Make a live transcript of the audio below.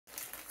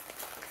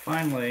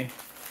finally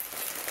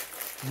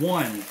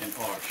won an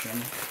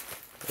auction,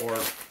 or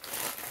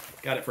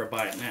got it for a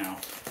buy it now,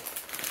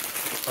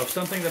 of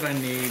something that I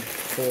need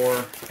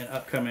for an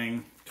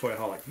upcoming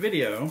Toyaholic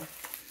video.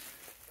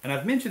 And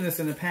I've mentioned this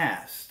in the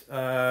past,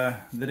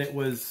 that it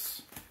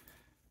was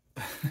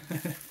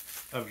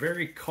a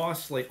very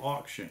costly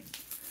auction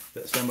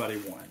that somebody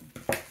won.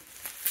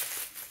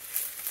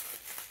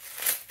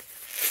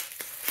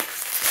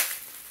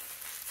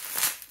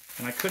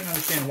 And I couldn't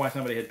understand why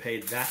somebody had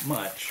paid that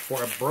much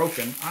for a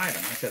broken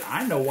item. I said,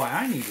 I know why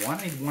I need one.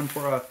 I need one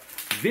for a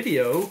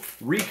video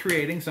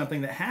recreating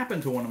something that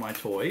happened to one of my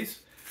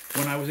toys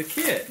when I was a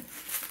kid.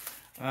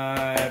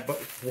 But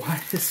why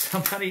does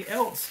somebody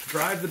else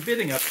drive the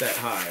bidding up that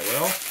high?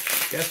 Well,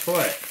 guess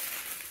what?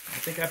 I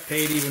think I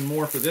paid even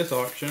more for this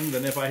auction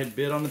than if I had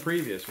bid on the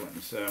previous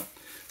one. So,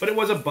 but it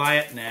was a buy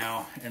it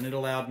now, and it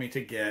allowed me to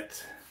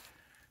get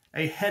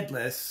a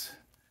headless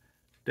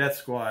Death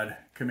Squad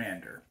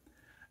commander.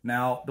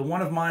 Now, the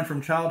one of mine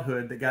from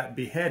childhood that got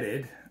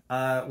beheaded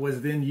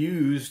was then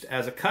used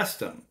as a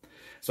custom.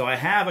 So I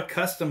have a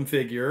custom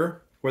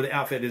figure where the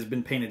outfit has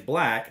been painted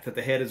black that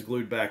the head is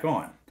glued back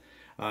on.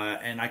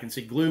 And I can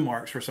see glue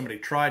marks where somebody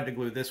tried to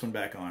glue this one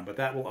back on. But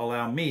that will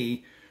allow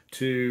me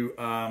to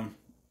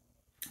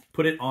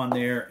put it on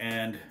there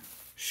and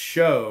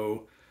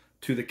show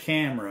to the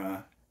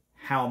camera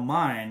how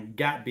mine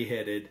got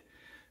beheaded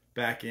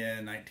back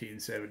in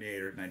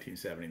 1978 or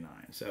 1979.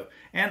 So,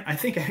 and I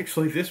think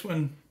actually this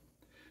one,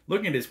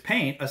 looking at his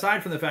paint,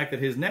 aside from the fact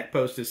that his neck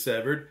post is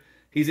severed,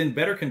 he's in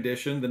better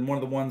condition than one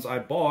of the ones I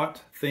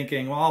bought,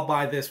 thinking, well, I'll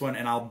buy this one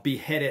and I'll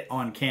behead it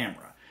on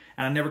camera.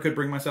 And I never could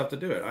bring myself to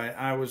do it.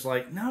 I was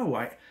like, no,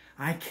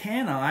 I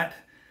cannot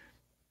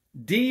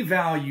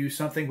devalue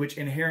something which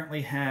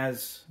inherently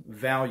has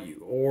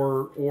value.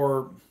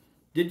 Or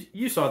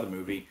you saw the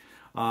movie,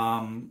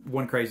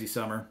 One Crazy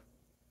Summer.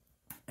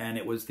 And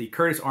it was the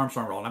Curtis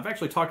Armstrong role. And I've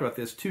actually talked about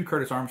this to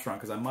Curtis Armstrong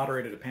because I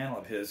moderated a panel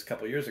of his a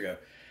couple of years ago.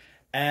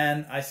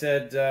 And I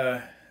said,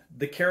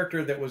 the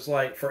character that was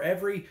like, for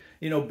every,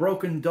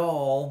 broken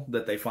doll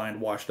that they find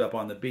washed up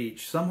on the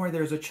beach, somewhere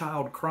there's a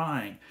child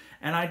crying.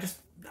 And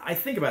I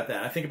think about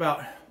that. I think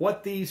about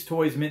what these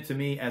toys meant to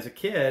me as a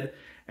kid.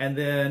 And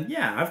then,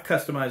 yeah, I've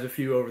customized a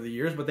few over the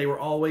years, but they were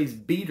always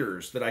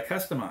beaters that I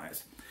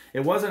customized.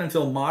 It wasn't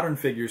until modern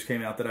figures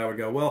came out that I would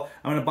go, well,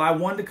 I'm going to buy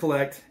one to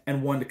collect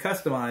and one to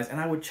customize.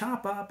 And I would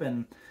chop up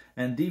and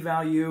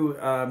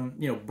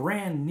devalue,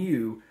 brand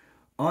new,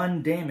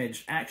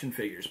 undamaged action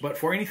figures. But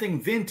for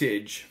anything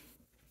vintage,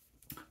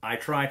 I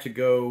try to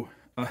go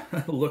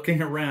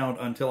looking around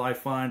until I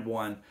find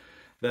one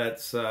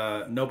that's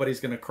nobody's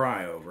going to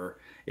cry over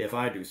if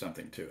I do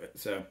something to it.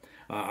 So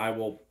I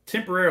will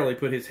temporarily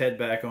put his head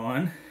back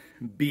on,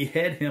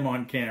 behead him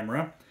on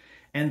camera,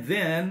 and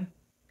then,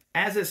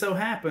 as it so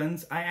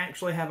happens, I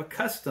actually have a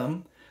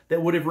custom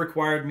that would have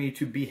required me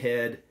to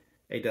behead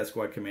a Death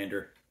Squad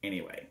commander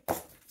anyway.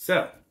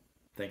 So,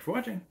 thanks for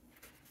watching.